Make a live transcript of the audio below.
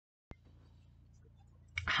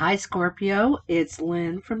Hi Scorpio, it's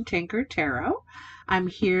Lynn from Tinker Tarot. I'm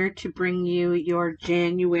here to bring you your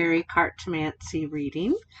January Cartomancy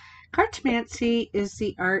reading. Cartomancy is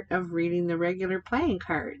the art of reading the regular playing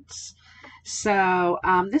cards. So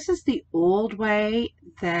this is the old way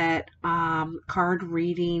that card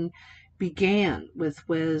reading began with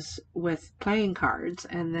playing cards,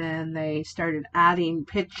 and then they started adding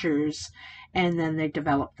pictures, and then they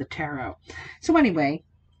developed the tarot. So anyway,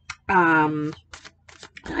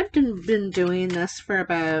 I've been doing this for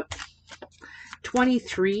about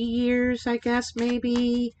 23 years, I guess,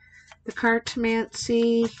 maybe, the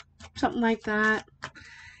Cartomancy, something like that.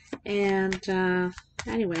 And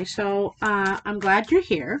anyway, so I'm glad you're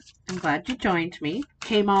here. I'm glad you joined me.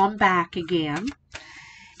 Came on back again.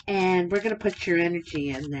 And we're going to put your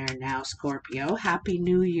energy in there now, Scorpio. Happy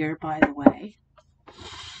New Year, by the way.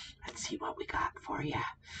 Let's see what we got for you.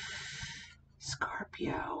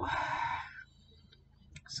 Scorpio.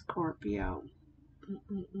 Scorpio.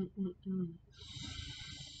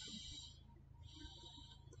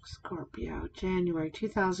 Scorpio. January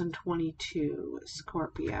 2022.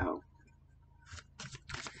 Scorpio.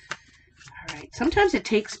 Alright. Sometimes it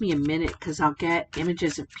takes me a minute because I'll get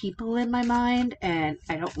images of people in my mind and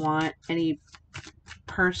I don't want any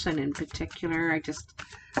person in particular. I just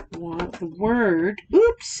want the word.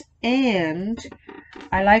 Oops. And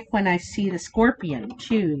I like when I see the scorpion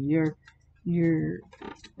too. Your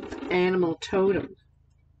animal totem.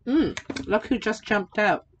 Look who just jumped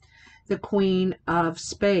out. The Queen of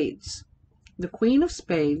Spades. The Queen of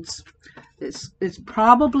Spades is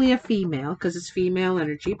probably a female because it's female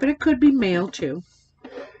energy, but it could be male too.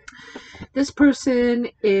 This person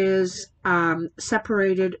is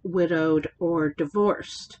separated, widowed, or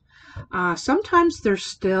divorced. Sometimes they're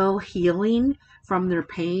still healing from their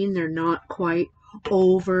pain. They're not quite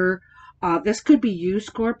over. This could be you,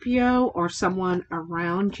 Scorpio, or someone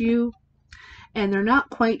around you, and they're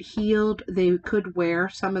not quite healed. They could wear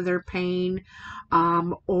some of their pain,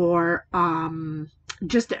 or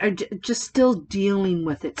just still dealing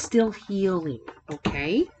with it, still healing.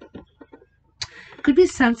 Okay, could be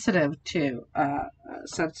sensitive too, a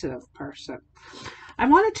sensitive person. I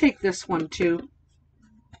want to take this one too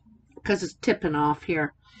because it's tipping off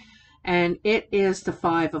here. And it is the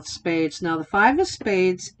Five of Spades. Now, the Five of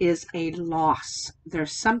Spades is a loss.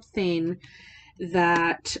 There's something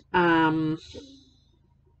that,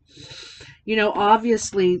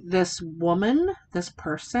 obviously this woman, this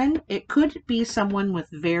person, it could be someone with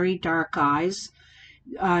very dark eyes,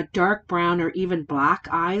 dark brown or even black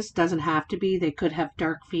eyes. Doesn't have to be. They could have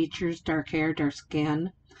dark features, dark hair, dark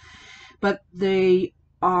skin. But they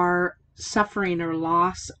are suffering or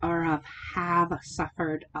loss, or have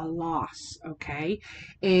suffered a loss, okay?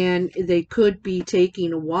 And they could be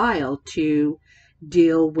taking a while to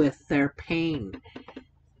deal with their pain.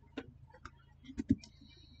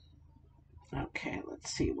 Okay,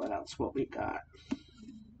 let's see what we got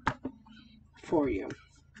for you,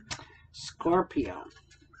 Scorpio.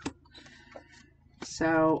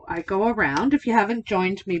 So I go around. If you haven't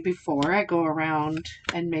joined me before, I go around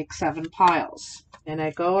and make 7 piles. And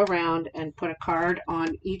I go around and put a card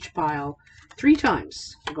on each pile 3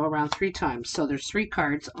 times. I go around 3 times. So there's 3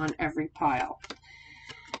 cards on every pile.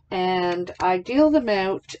 And I deal them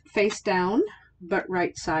out face down, but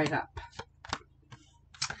right side up.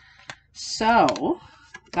 So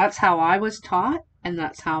that's how I was taught, and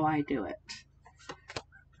that's how I do it.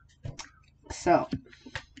 So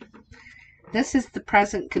this is the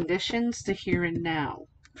present conditions, the here and now.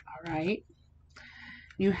 All right.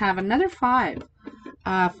 You have another 5.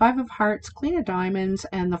 5 of Hearts, Queen of Diamonds,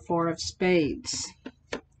 and the 4 of Spades.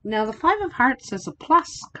 Now, the 5 of Hearts is a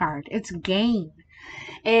plus card. It's gain.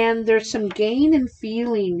 And there's some gain in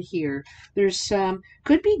feeling here. There's some,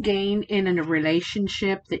 could be gain in a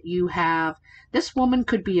relationship that you have. This woman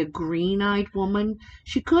could be a green-eyed woman.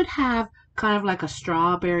 She could have kind of like a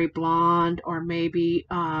strawberry blonde or maybe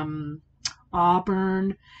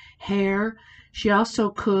auburn hair. She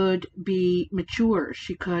also could be mature.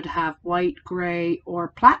 She could have white, gray, or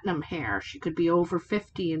platinum hair. She could be over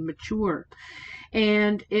 50 and mature.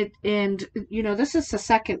 And this is the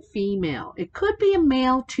second female. It could be a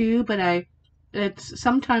male too, but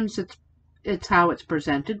sometimes it's how it's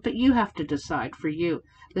presented, but you have to decide for you.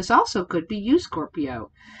 This also could be you,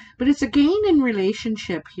 Scorpio. But it's a gain in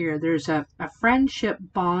relationship here. There's a friendship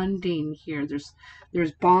bonding here.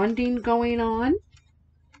 There's bonding going on.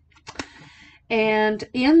 And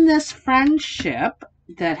in this friendship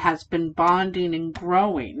that has been bonding and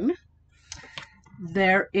growing,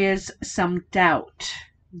 there is some doubt.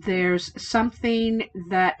 There's something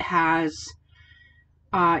that has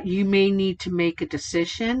You may need to make a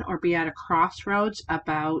decision or be at a crossroads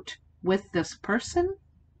about with this person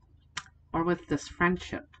or with this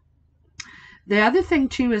friendship. The other thing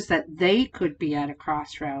too is that they could be at a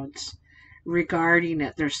crossroads regarding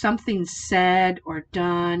it. There's something said or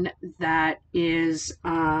done that is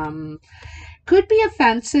could be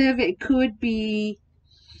offensive. It could be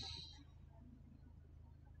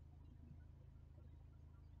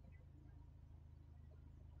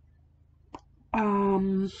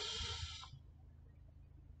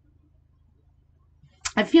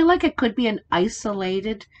I feel like it could be an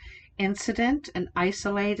isolated incident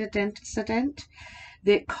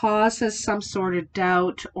that causes some sort of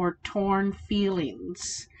doubt or torn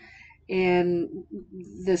feelings in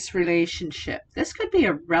this relationship. This could be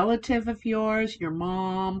a relative of yours, your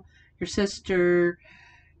mom, your sister,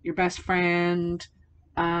 your best friend.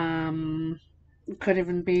 It could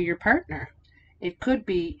even be your partner. It could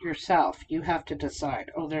be yourself. You have to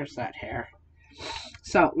decide. Oh, there's that hair.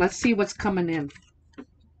 So let's see what's coming in.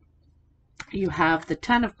 You have the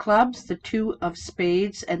 10 of clubs, the 2 of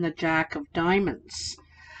spades, and the jack of diamonds.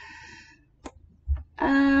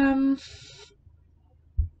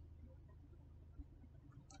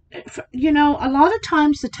 You know, a lot of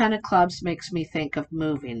times the 10 of clubs makes me think of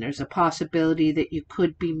moving. There's a possibility that you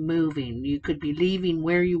could be moving. You could be leaving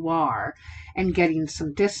where you are and getting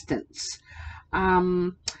some distance.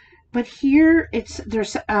 But here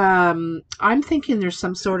I'm thinking there's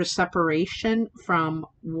some sort of separation from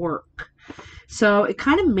work. So it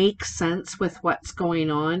kind of makes sense with what's going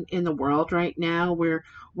on in the world right now. We're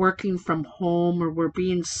working from home, or we're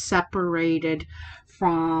being separated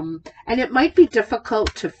from, and it might be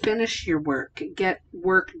difficult to finish your work, get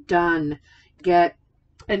work done,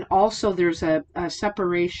 and also there's a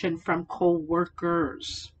separation from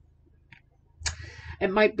co-workers.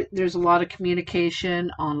 It might be, there's a lot of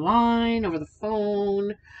communication online, over the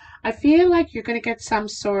phone. I feel like you're going to get some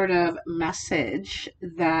sort of message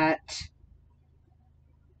that,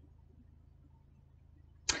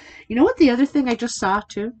 you know what the other thing I just saw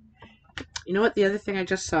too? You know what the other thing I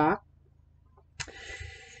just saw?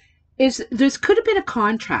 Is this could have been a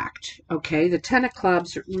contract, okay? The 10 of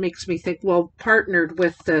clubs makes me think, well, partnered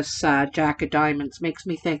with this jack of diamonds makes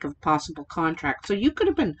me think of possible contract. So you could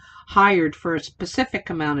have been hired for a specific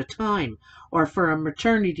amount of time, or for a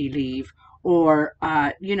maternity leave, or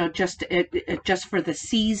you know, just for the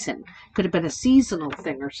season. Could have been a seasonal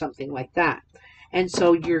thing or something like that. And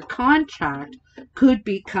so your contract could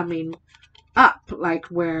be coming up, like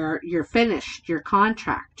where you're finished your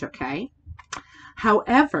contract, okay?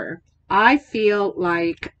 However, I feel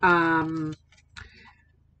like for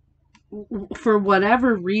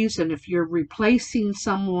whatever reason, if you're replacing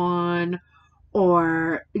someone,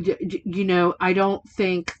 or, you know, I don't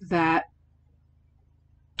think it's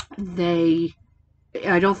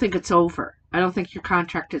over. I don't think your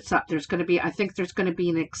contract is up. I think there's going to be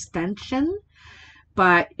an extension,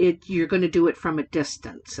 but you're going to do it from a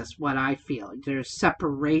distance, is what I feel. There's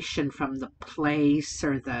separation from the place,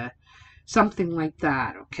 or something like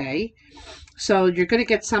that, okay? So you're going to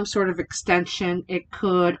get some sort of extension. It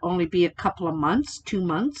could only be a couple of months, 2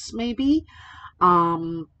 months maybe,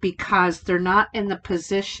 because they're not in the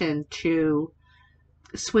position to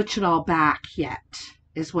switch it all back yet,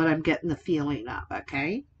 is what I'm getting the feeling of,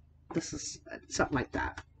 okay? This is something like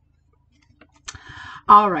that.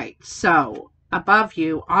 All right, so above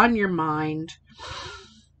you, on your mind,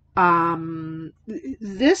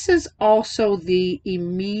 this is also the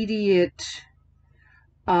immediate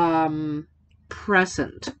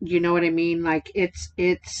present. You know what I mean? Like the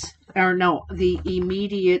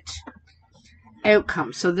immediate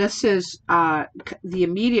outcome. So this is the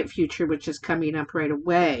immediate future, which is coming up right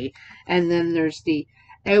away, and then there's the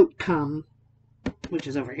outcome, which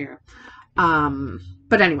is over here.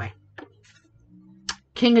 But anyway,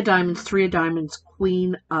 King of Diamonds, 3 of Diamonds,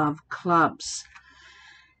 Queen of Clubs.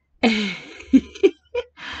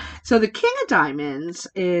 So the King of Diamonds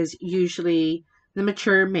is usually the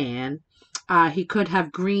mature man. He could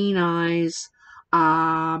have green eyes,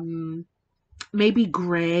 maybe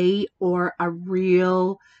gray, or a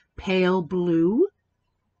real pale blue.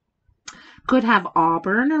 Could have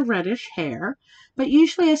auburn or reddish hair, but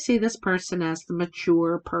usually I see this person as the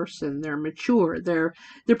mature person. They're mature. They're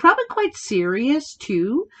probably quite serious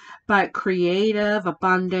too, but creative,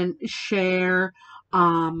 abundant, share,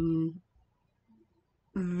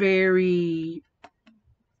 very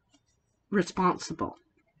responsible,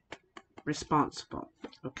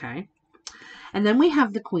 okay? And then we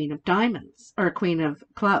have the Queen of Diamonds, or Queen of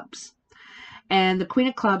Clubs. And the Queen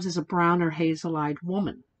of Clubs is a brown or hazel-eyed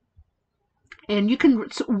woman. And you can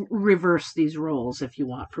reverse these roles if you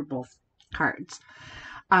want for both cards.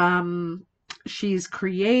 She's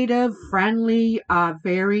creative, friendly,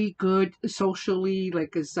 very good socially,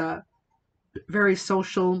 like is very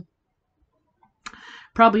social,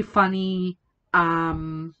 probably funny,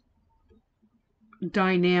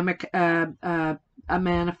 dynamic, a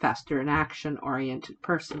manifester, an action-oriented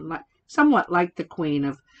person, like somewhat like the Queen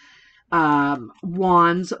of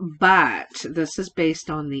Wands, but this is based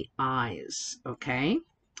on the eyes, okay?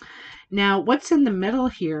 Now, what's in the middle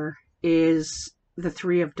here is the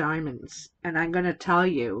Three of Diamonds, and I'm going to tell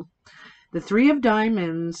you, the Three of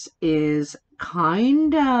Diamonds is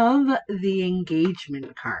kind of the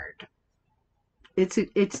engagement card.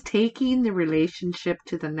 It's taking the relationship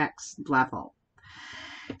to the next level.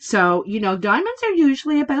 So, you know, diamonds are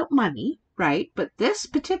usually about money, right? But this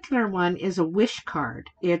particular one is a wish card.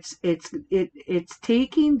 It's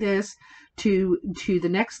taking this to the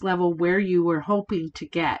next level where you were hoping to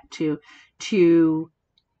get to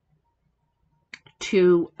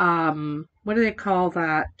what do they call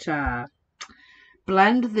that?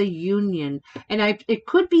 Blend the union. And it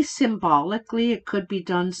could be symbolically, it could be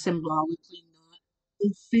done symbolically, not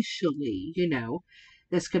officially, you know.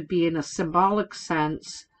 This could be in a symbolic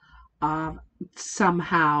sense of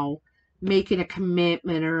somehow making a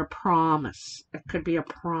commitment or a promise. It could be a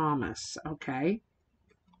promise, okay?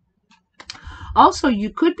 Also, you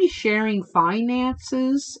could be sharing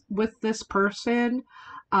finances with this person,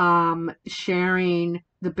 sharing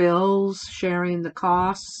the bills, sharing the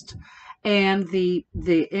cost, and the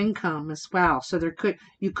income as well. So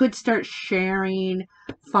you could start sharing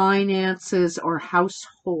finances or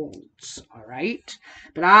households, all right?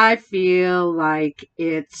 But I feel like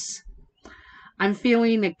I'm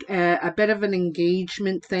feeling a bit of an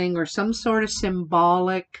engagement thing or some sort of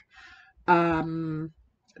symbolic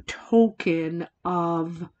token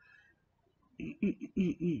of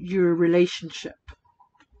your relationship.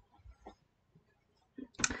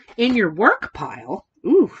 In your work pile,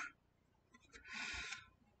 ooh,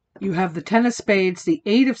 you have the Ten of Spades, the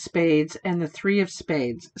Eight of Spades, and the Three of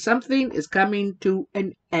Spades. Something is coming to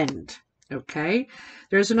an end. Okay,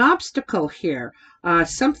 there's an obstacle here.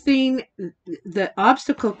 The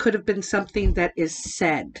obstacle could have been something that is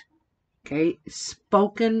said. Okay,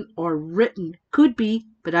 spoken or written. Could be,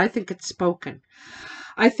 but I think it's spoken.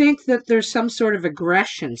 I think that there's some sort of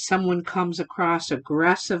aggression. Someone comes across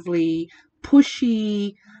aggressively,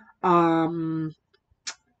 pushy.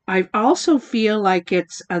 I also feel like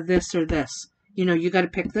it's a this or this. You know, you got to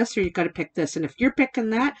pick this or you got to pick this. And if you're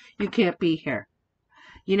picking that, you can't be here.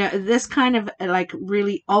 You know, this kind of like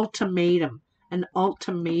really ultimatum. An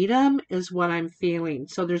ultimatum is what I'm feeling.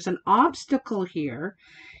 So there's an obstacle here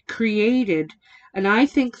created, and I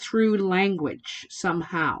think through language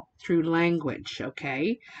somehow. Through language,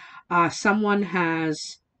 okay? Someone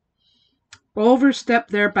has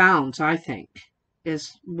overstepped their bounds, I think,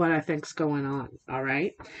 is what I think's going on, all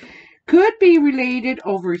right? Could be related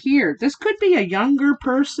over here. This could be a younger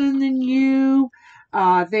person than you.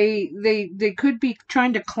 They could be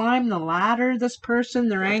trying to climb the ladder, this person.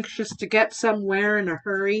 They're anxious to get somewhere in a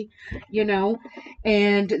hurry, you know,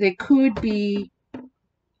 and they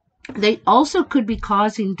also could be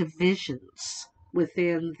causing divisions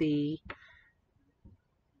within the,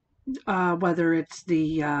 whether it's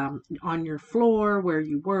the, on your floor where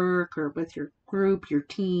you work or with your group, your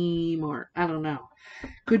team, or I don't know,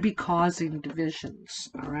 could be causing divisions,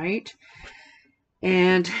 all right?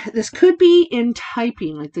 And this could be in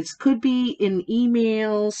typing, like this could be in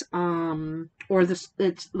emails, or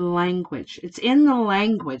it's language. It's in the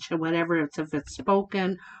language, or whatever if it's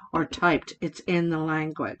spoken or typed, it's in the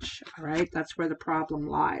language. All right, that's where the problem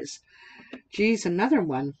lies. Geez, another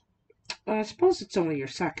one. I suppose it's only your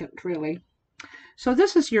second, really. So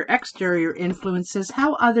this is your exterior influences,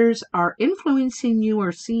 how others are influencing you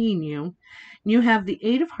or seeing you. You have the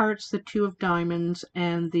Eight of Hearts, the Two of Diamonds,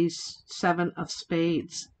 and the Seven of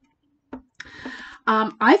Spades.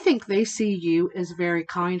 I think they see you as a very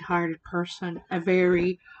kind-hearted person, a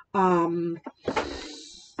very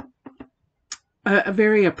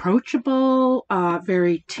approachable,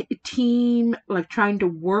 very team, like trying to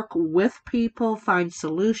work with people, find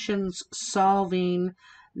solutions, solving,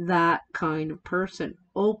 that kind of person.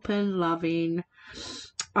 Open, loving,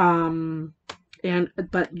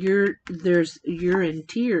 but you're in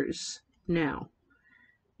tears now.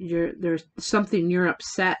 There's something you're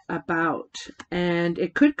upset about, and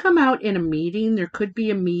it could come out in a meeting. There could be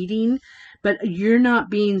a meeting, but you're not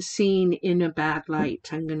being seen in a bad light.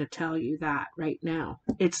 I'm going to tell you that right now.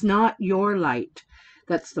 It's not your light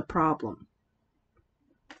that's the problem.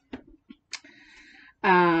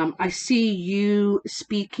 I see you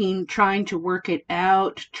speaking, trying to work it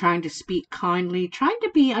out, trying to speak kindly, trying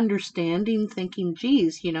to be understanding, thinking,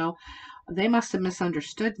 geez, they must have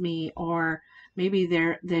misunderstood me, or maybe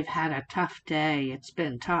they've had a tough day. It's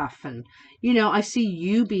been tough. And, I see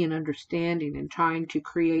you being understanding and trying to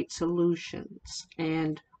create solutions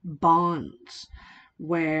and bonds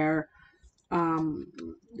where, um,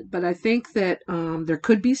 but I think that there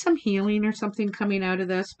could be some healing or something coming out of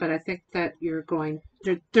this. But I think that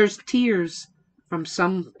there's tears from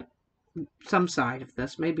some side of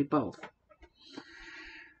this, maybe both.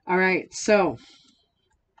 All right, so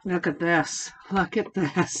look at this. Look at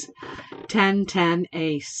this. 10-10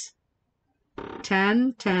 ace.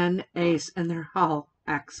 10-10 ace, and they're all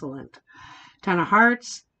excellent. 10 of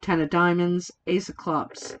hearts, 10 of diamonds, ace of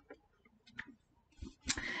clubs.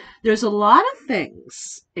 There's a lot of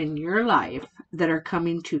things in your life that are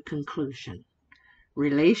coming to conclusion.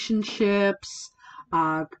 Relationships,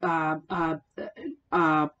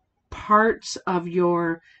 parts of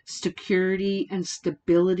your security and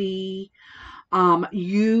stability.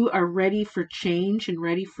 You are ready for change and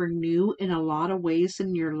ready for new in a lot of ways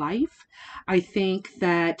in your life. I think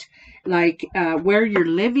that, like, where you're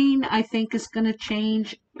living, I think is going to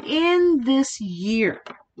change in this year.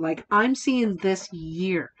 Like, I'm seeing this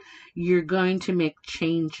year, you're going to make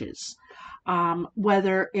changes.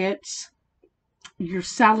 Whether it's you're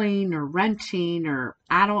selling or renting, or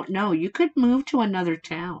I don't know, you could move to another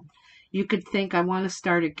town. You could think, I want to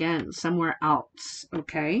start again somewhere else.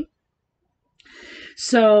 Okay.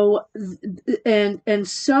 So, and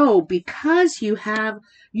so, because you have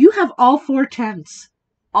all 4 tens,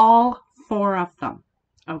 all 4 of them.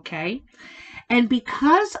 Okay. And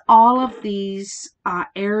because all of these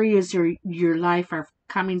areas of your life are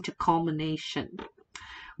coming to culmination,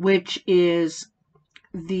 which is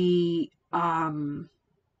the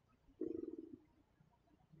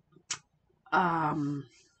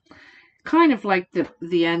kind of like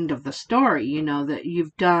the end of the story, that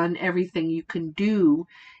you've done everything you can do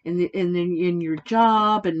in your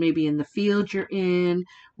job, and maybe in the field you're in,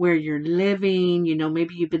 where you're living,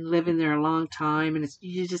 maybe you've been living there a long time and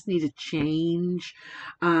you just need a change,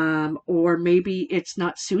 or maybe it's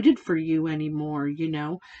not suited for you anymore,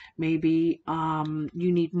 maybe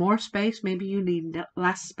you need more space, maybe you need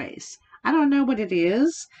less space. I don't know what it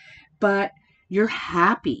is, but you're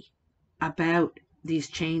happy about these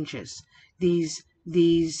changes, these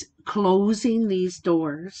closing these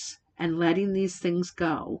doors and letting these things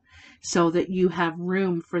go, so that you have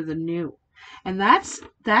room for the new. And that's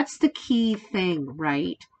the key thing,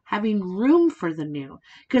 right? Having room for the new.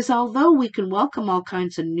 Because although we can welcome all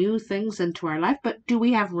kinds of new things into our life, but do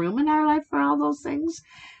we have room in our life for all those things?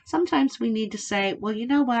 Sometimes we need to say, well, you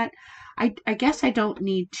know what? I guess I don't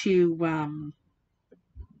need to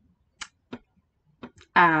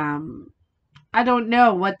I don't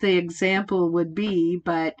know what the example would be,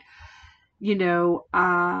 but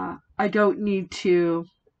I don't need to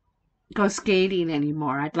go skating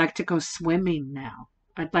anymore. I'd like to go swimming now.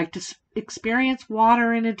 I'd like to experience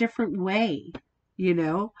water in a different way.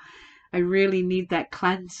 I really need that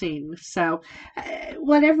cleansing. So,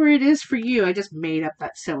 whatever it is for you, I just made up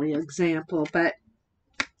that silly example. But,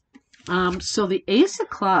 so the Ace of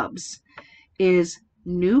Clubs is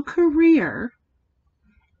new career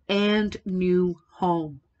and new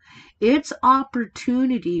home. It's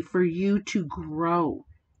opportunity for you to grow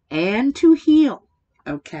and to heal.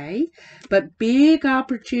 Okay. But big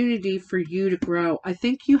opportunity for you to grow. I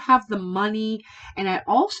think you have the money, and I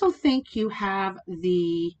also think you have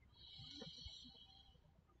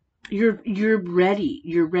you're ready.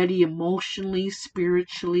 You're ready emotionally,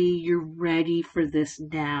 spiritually. You're ready for this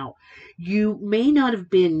now. You may not have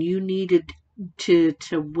been. You needed to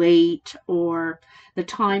wait, or the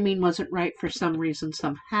timing wasn't right for some reason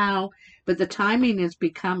somehow, but the timing is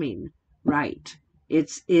becoming right.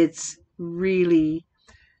 It's really,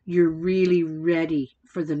 you're really ready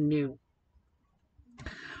for the new.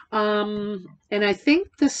 And I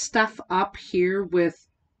think the stuff up here with,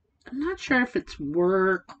 I'm not sure if it's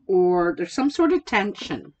work or there's some sort of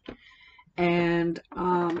tension, and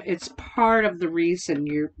it's part of the reason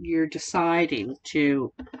you're deciding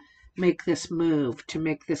to make this move, to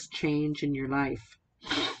make this change in your life.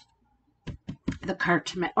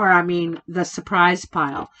 The surprise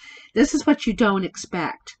pile. This is what you don't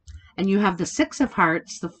expect. And you have the 6 of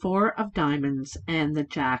hearts, the 4 of diamonds, and the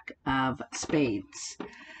Jack of spades.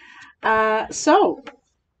 So,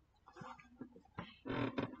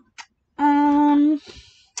 I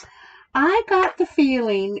got the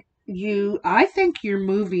feeling I think you're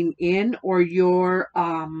moving in, or you're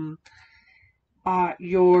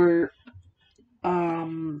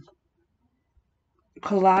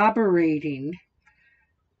collaborating.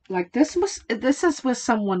 Like this is with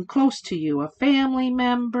someone close to you, a family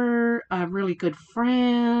member, a really good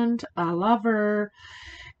friend, a lover,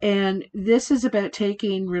 and this is about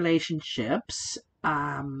taking relationships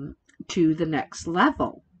to the next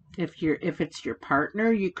level. If it's your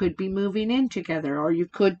partner, you could be moving in together, or you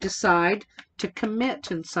could decide to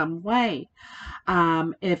commit in some way.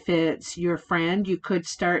 If it's your friend, you could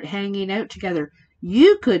start hanging out together.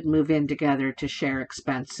 You could move in together to share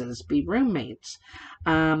expenses, be roommates.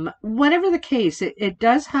 Whatever the case, it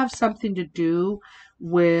does have something to do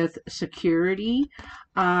with security.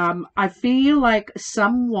 I feel like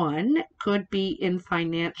someone could be in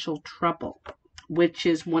financial trouble, which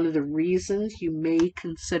is one of the reasons you may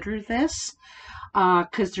consider this,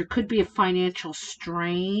 because there could be a financial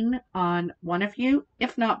strain on one of you,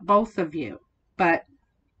 if not both of you. But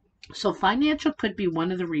so financial could be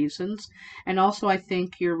one of the reasons. And also, I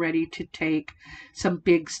think you're ready to take some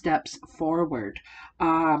big steps forward.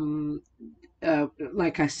 Like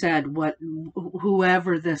I said,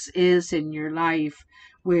 whoever this is in your life,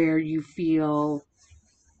 where you feel,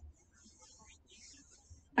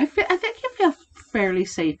 I think you feel fairly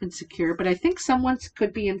safe and secure, but I think someone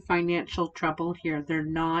could be in financial trouble here. They're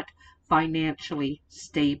not financially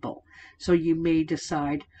stable. So you may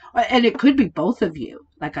decide, and it could be both of you,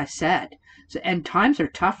 like I said. So, and times are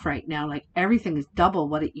tough right now. Like everything is double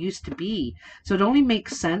what it used to be. So it only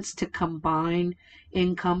makes sense to combine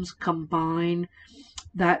incomes, combine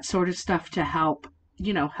that sort of stuff to help,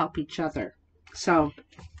 help each other. So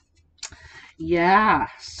yeah,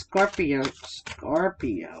 Scorpio.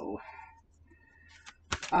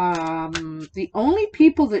 The only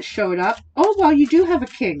people that showed up, oh, well, you do have a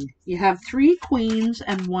king. You have 3 queens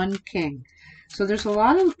and 1 king. So there's a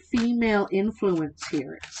lot of female influence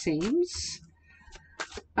here, it seems.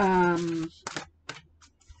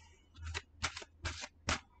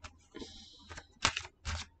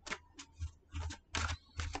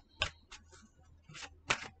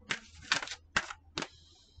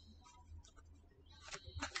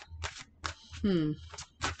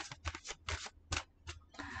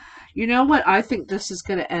 You know what I think this is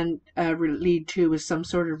going to lead to is some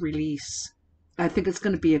sort of release. I think it's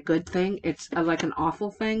going to be a good thing. It's like an awful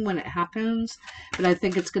thing when it happens, but I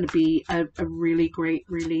think it's going to be a really great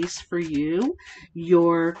release for you.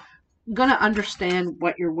 You're going to understand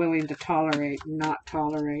what you're willing to tolerate and not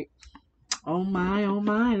tolerate. Oh my,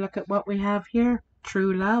 look at what we have here.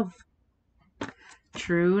 True love.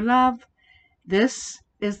 True love. This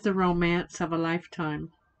is the romance of a lifetime.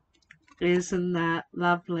 Isn't that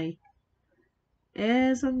lovely?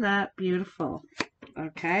 Isn't that beautiful?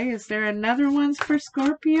 Okay, is there another one for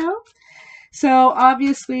Scorpio? So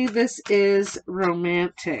obviously this is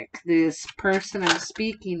romantic. This person I'm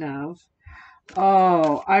speaking of.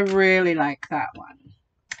 Oh, I really like that one.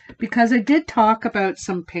 Because I did talk about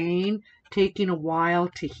some pain taking a while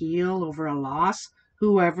to heal over a loss.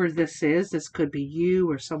 Whoever this could be you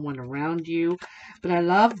or someone around you. But I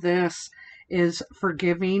love this is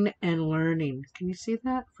forgiving and learning. Can you see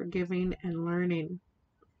that? Forgiving and learning.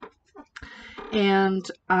 And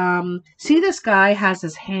see, this guy has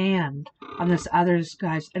his hand on this other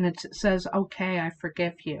guy's, and it says, okay, I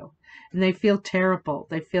forgive you. And they feel terrible.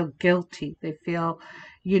 They feel guilty. They feel,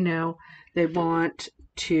 they want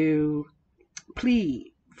to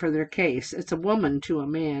plead for their case. It's a woman to a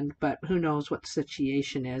man, but who knows what the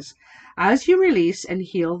situation is. As you release and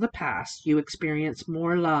heal the past, you experience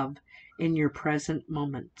more love in your present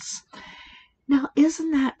moments. Now,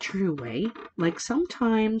 isn't that true, eh? Like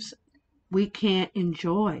sometimes we can't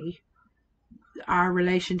enjoy our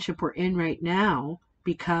relationship we're in right now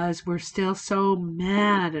because we're still so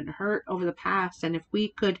mad and hurt over the past. And if we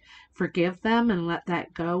could forgive them and let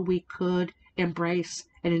that go, we could embrace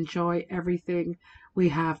and enjoy everything we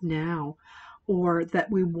have now or that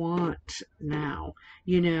we want now,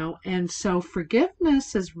 And so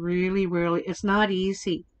forgiveness is really, really, it's not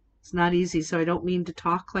easy. It's not easy. So I don't mean to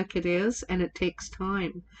talk like it is, and it takes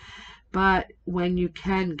time. But when you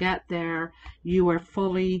can get there, you are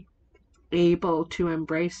fully able to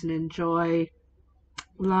embrace and enjoy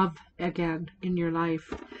love again in your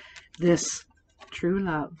life. This true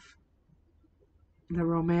love, the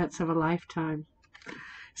romance of a lifetime.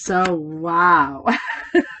 So, wow.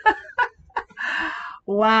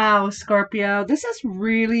 Wow, Scorpio. This is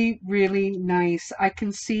really, really nice. I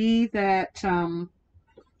can see that,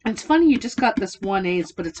 it's funny you just got this one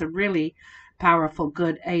ace, but it's a really powerful,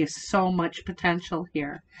 good. So much potential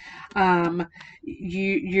here.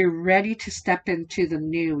 You're ready to step into the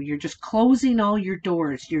new. You're just closing all your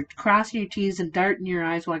doors. You're crossing your T's and darting your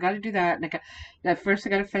I's. Well, I got to do that, and first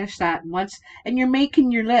I got to finish that. And you're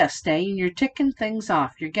making your list, and you're ticking things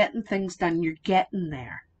off. You're getting things done. You're getting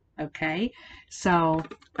there. Okay, so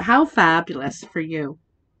how fabulous for you.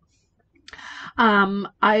 That's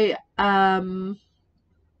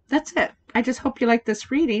it. I just hope you like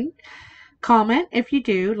this reading. Comment if you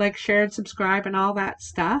do, like, share, and subscribe, and all that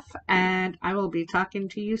stuff. And I will be talking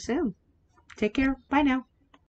to you soon. Take care. Bye now.